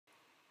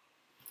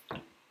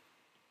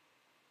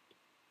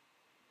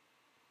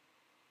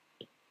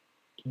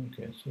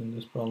Okay, so in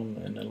this problem,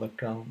 an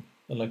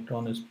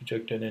electron is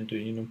projected into a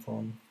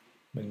uniform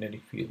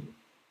magnetic field,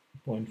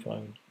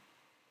 0.5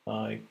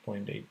 I,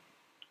 0.8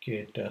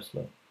 K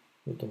Tesla,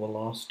 with a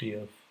velocity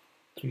of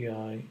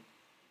 3I.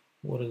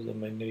 What is the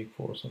magnetic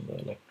force on the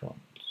electron?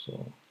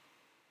 So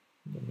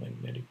the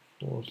magnetic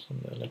force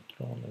on the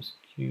electron is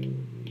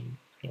QV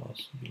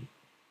cross B.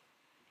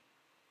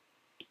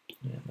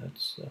 And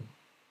that's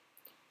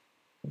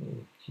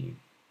we'll keep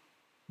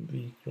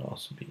V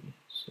cross B.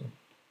 So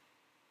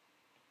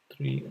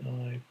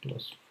 3I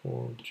plus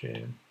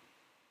 4J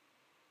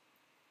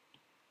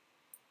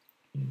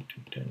into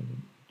 10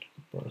 to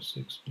the power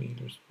 6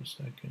 meters per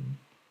second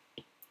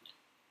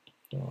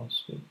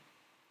cross with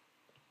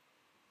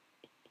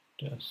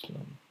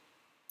Tesla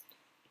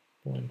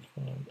 0.5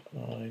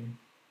 I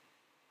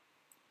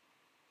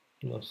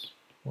plus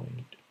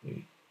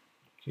 0.8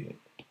 K.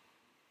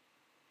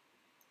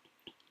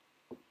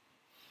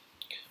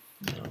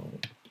 Now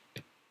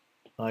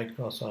I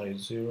cross I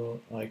is 0,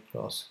 I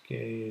cross K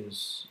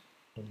is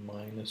a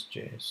minus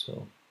J,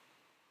 so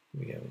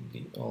we have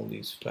all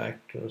these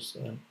factors,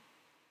 and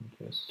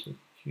okay, so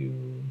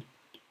Q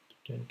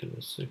 10 to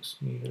the 6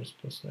 meters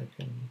per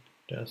second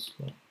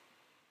Tesla,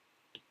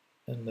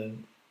 and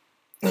then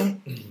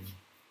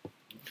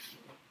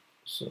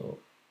so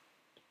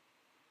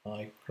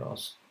I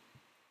cross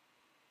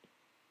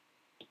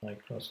I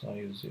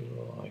is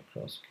 0, I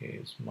cross K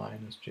is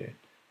minus J.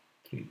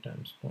 3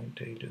 times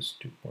 0.8 is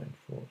 2.4,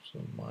 so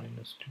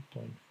minus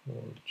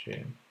 2.4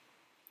 J.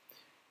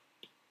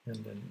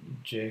 And then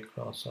J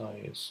cross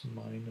I is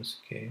minus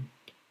K,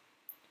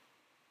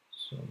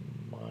 so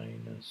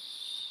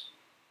minus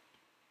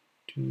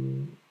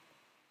 2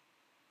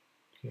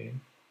 K.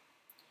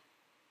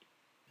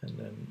 And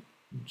then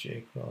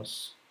J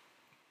cross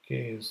K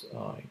is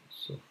I,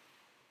 so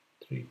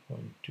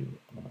 3.2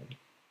 I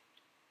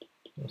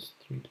plus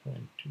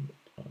 3.2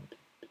 I.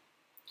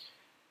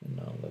 And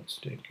now let's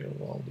take care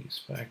of all these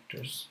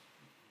factors.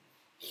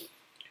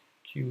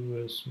 Q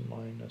is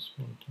minus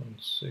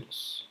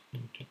 1.6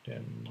 into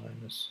 10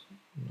 minus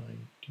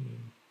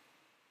 19.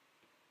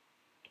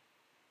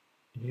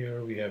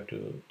 Here we have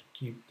to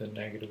keep the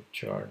negative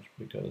charge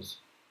because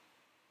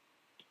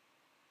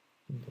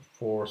the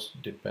force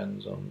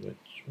depends on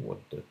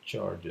what the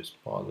charge is,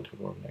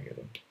 positive or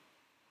negative.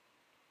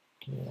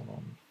 1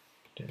 on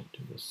 10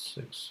 to the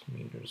 6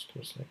 meters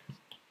per second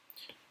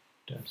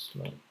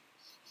Tesla,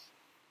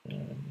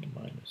 and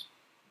minus,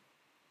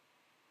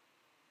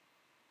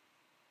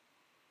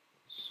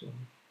 so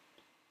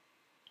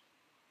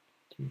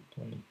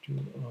 3.2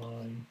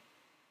 I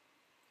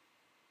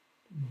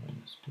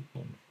minus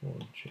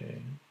 2.4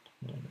 J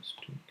minus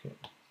 2K.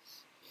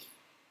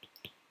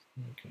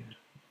 Okay,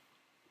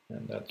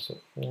 and that's a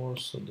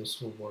force, so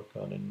this will work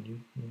out in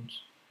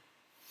newtons.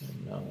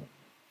 And now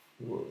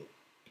we'll,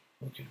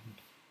 okay,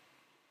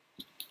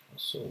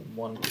 so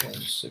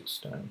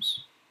 1.6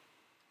 times,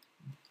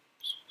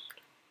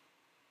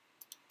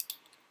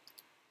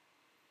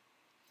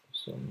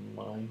 so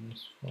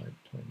minus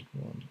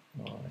 5.1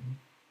 I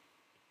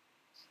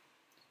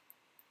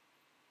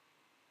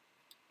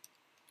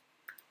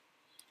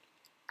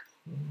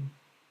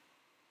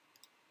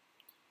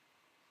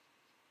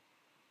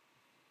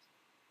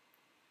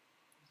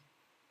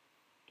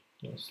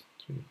plus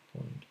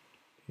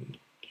 3.8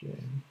 J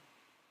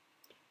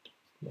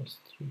plus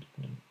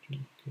 3.2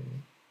 K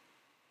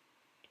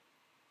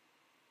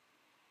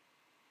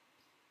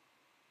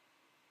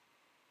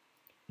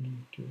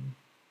into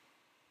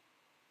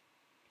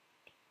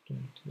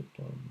 10 to the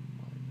power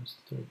minus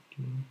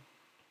 13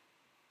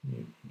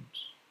 newtons.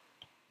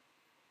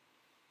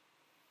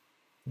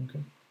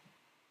 Okay,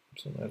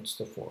 so that's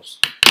the force.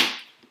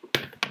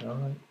 All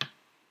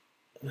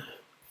right.